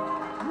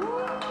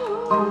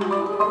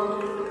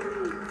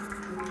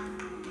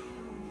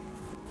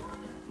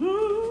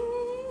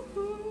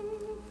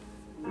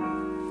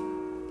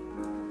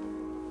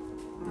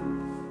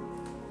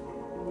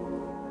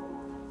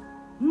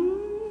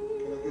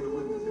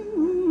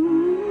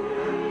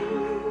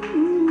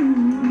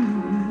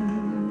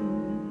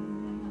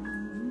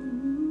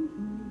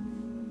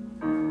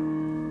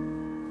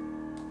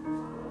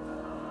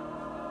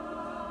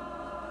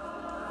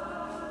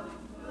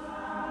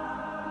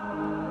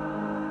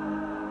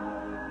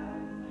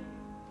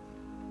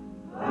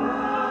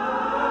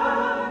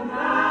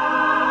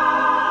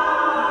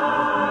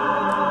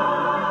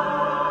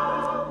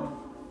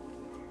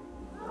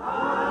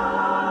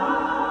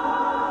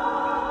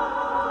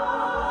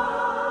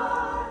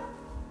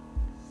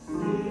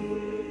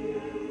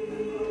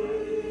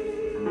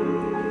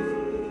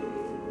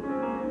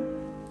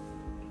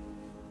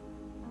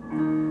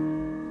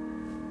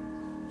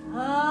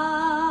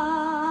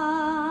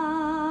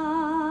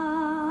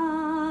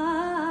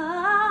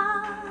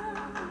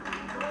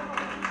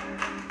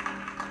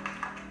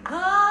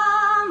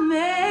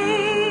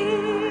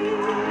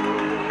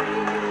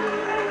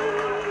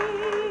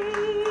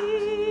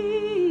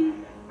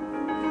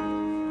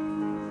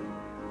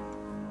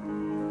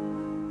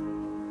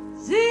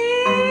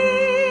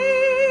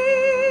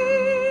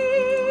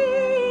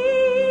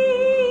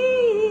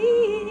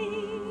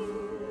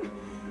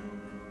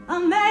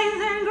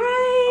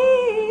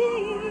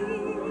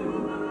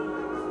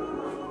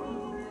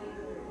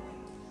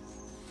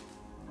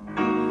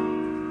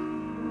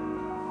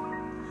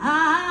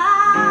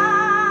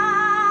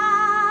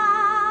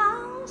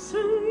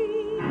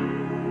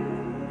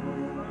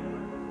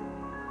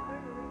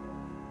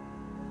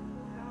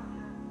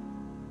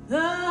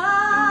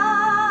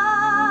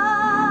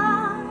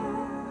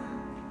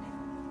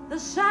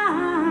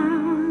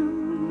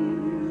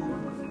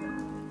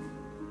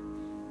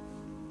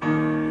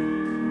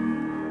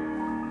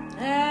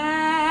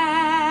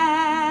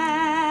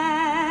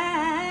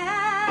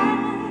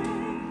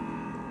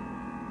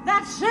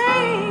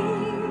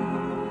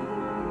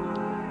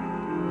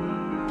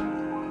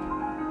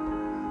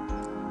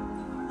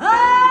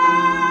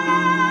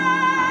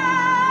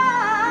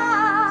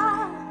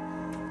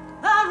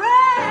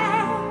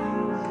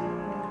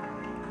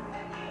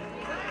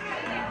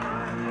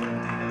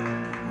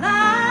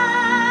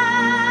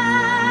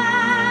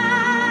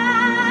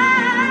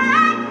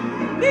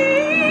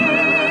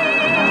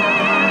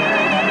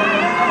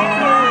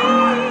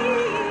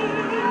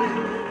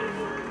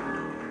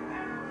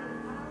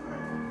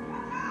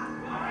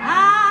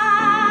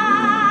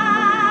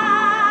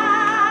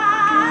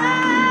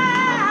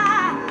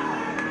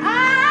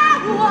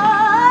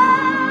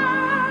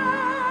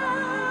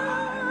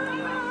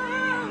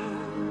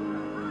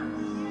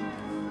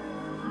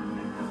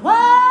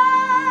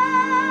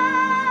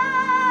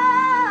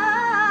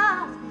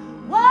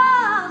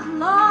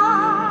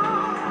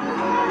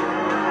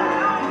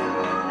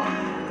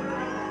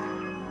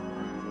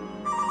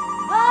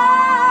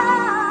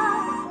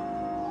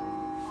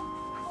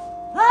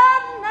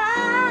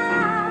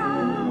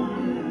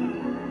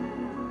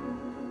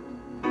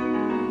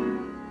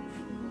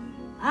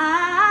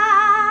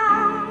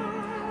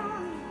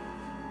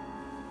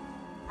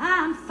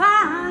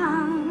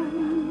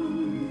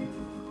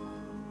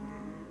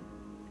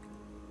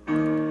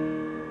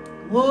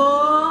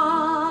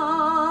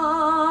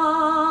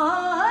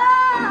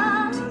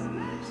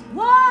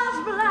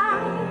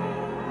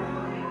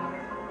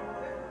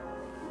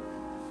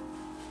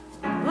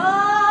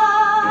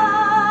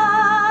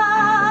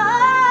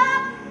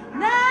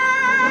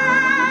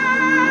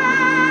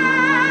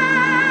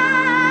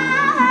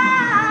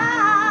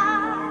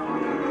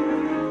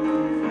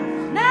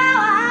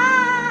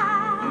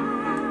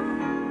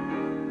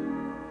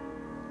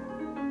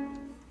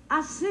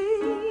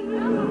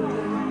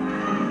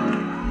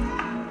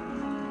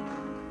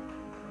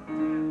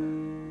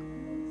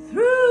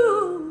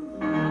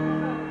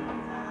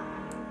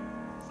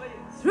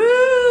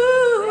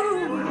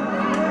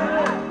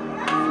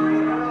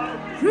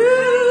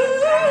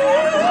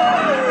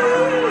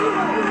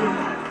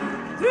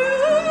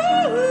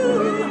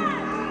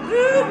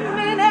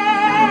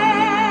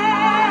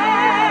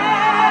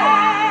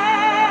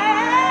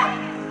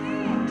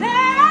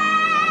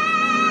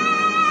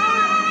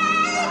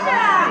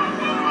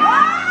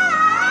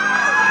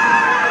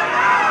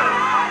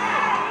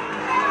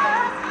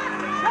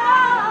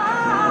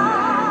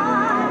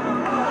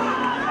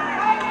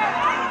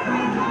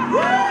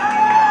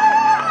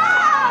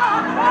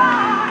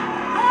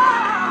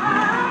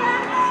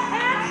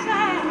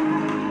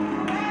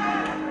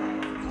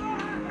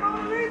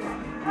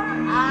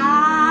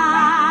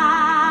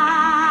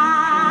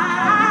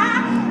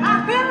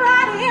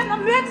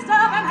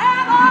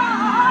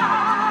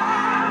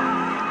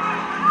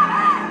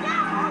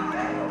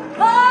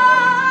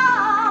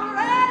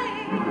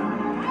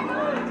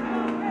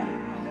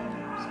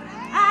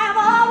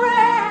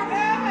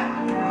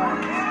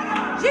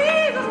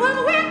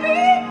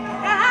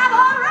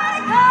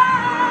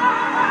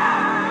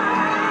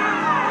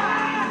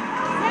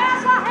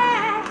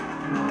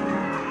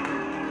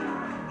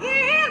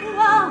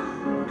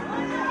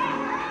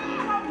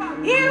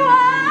 It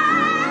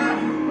was,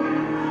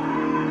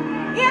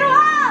 it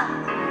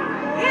was,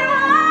 it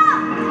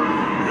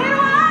was, it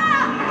was,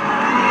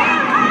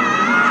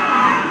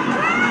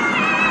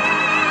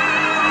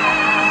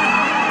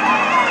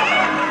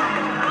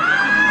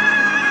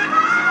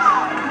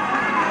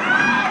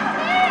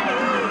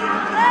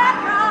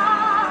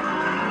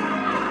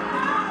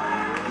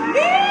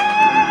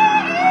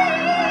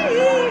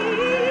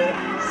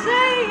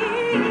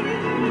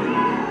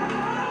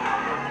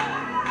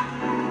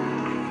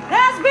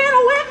 That's been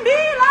with me,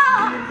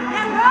 Lord,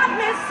 and brought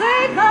me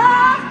safe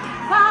thus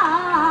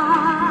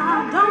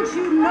far. Don't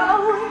you know?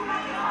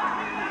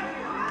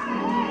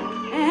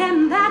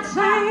 And that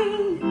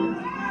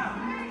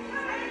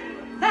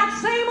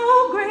same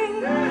old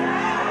grave,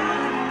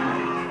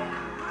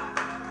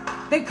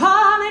 they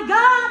call it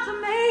God's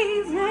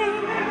amazing